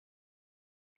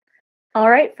All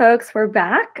right, folks, we're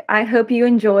back. I hope you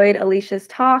enjoyed Alicia's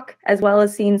talk, as well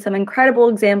as seeing some incredible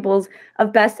examples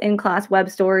of best in class web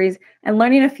stories and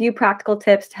learning a few practical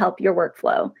tips to help your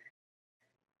workflow.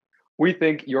 We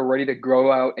think you're ready to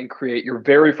grow out and create your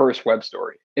very first web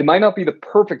story. It might not be the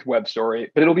perfect web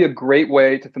story, but it'll be a great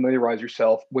way to familiarize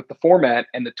yourself with the format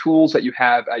and the tools that you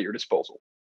have at your disposal.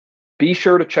 Be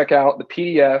sure to check out the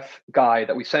PDF guide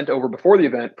that we sent over before the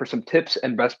event for some tips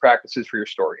and best practices for your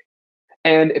story.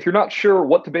 And if you're not sure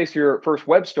what to base your first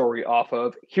web story off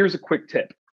of, here's a quick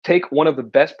tip. Take one of the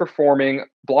best performing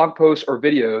blog posts or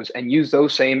videos and use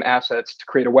those same assets to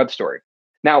create a web story.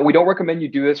 Now, we don't recommend you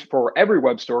do this for every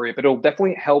web story, but it'll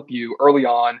definitely help you early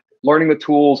on learning the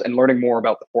tools and learning more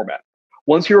about the format.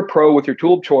 Once you're a pro with your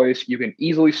tool of choice, you can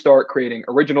easily start creating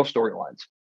original storylines.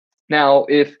 Now,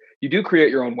 if you do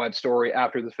create your own web story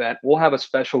after the event, we'll have a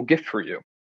special gift for you.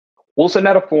 We'll send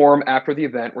out a form after the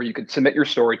event where you can submit your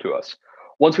story to us.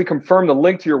 Once we confirm the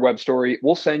link to your web story,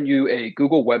 we'll send you a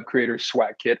Google Web Creators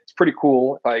swag kit. It's pretty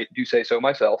cool, if I do say so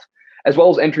myself, as well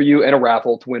as enter you in a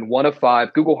raffle to win one of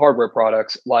 5 Google hardware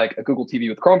products like a Google TV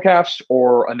with Chromecast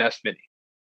or a Nest Mini.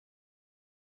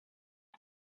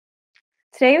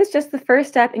 Today was just the first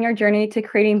step in your journey to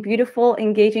creating beautiful,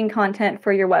 engaging content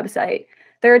for your website.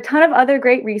 There are a ton of other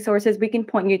great resources we can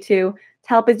point you to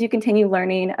help as you continue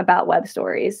learning about web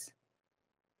stories.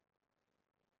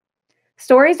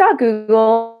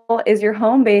 Stories.google is your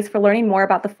home base for learning more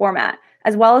about the format,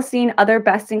 as well as seeing other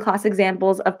best-in-class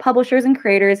examples of publishers and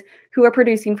creators who are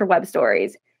producing for web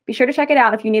stories. Be sure to check it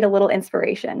out if you need a little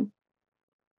inspiration.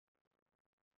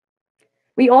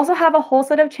 We also have a whole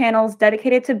set of channels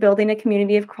dedicated to building a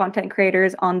community of content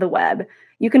creators on the web.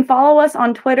 You can follow us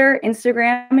on Twitter,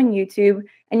 Instagram, and YouTube,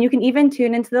 and you can even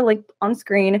tune into the link on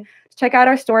screen to check out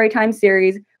our Storytime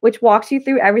series, which walks you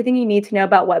through everything you need to know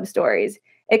about web stories.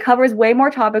 It covers way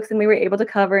more topics than we were able to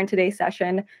cover in today's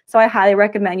session, so I highly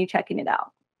recommend you checking it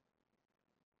out.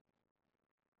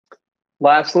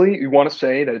 Lastly, we want to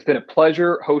say that it's been a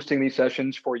pleasure hosting these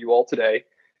sessions for you all today.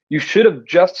 You should have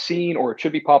just seen, or it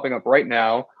should be popping up right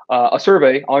now, a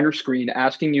survey on your screen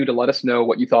asking you to let us know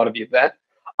what you thought of the event.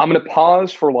 I'm going to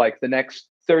pause for like the next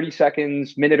 30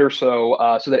 seconds, minute or so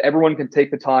that everyone can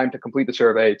take the time to complete the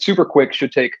survey. It's super quick,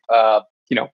 should take a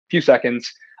few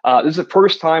seconds. This is the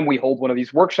first time we hold one of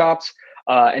these workshops,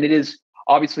 and it is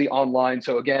obviously online.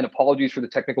 So again, apologies for the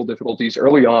technical difficulties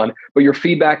early on, but your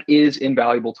feedback is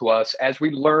invaluable to us as we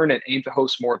learn and aim to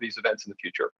host more of these events in the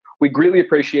future. We greatly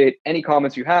appreciate any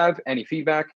comments you have, any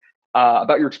feedback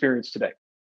about your experience today.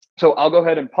 So I'll go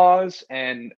ahead and pause,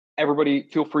 and everybody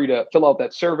feel free to fill out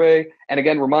that survey. And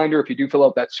again, reminder, if you do fill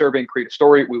out that survey and create a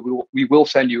story, we will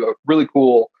send you a really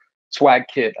cool swag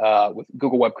kit with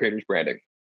Google Web Creators branding.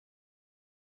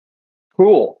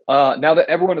 Cool. Now that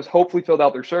everyone has hopefully filled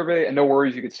out their survey, and no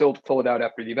worries, you can still fill it out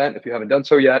after the event if you haven't done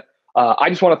so yet. I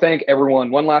just want to thank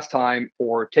everyone one last time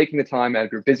for taking the time out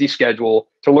of your busy schedule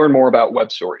to learn more about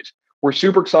web stories. We're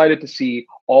super excited to see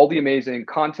all the amazing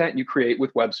content you create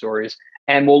with web stories,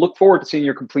 and we'll look forward to seeing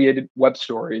your completed web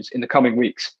stories in the coming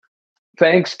weeks.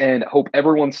 Thanks, and hope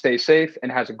everyone stays safe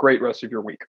and has a great rest of your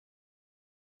week.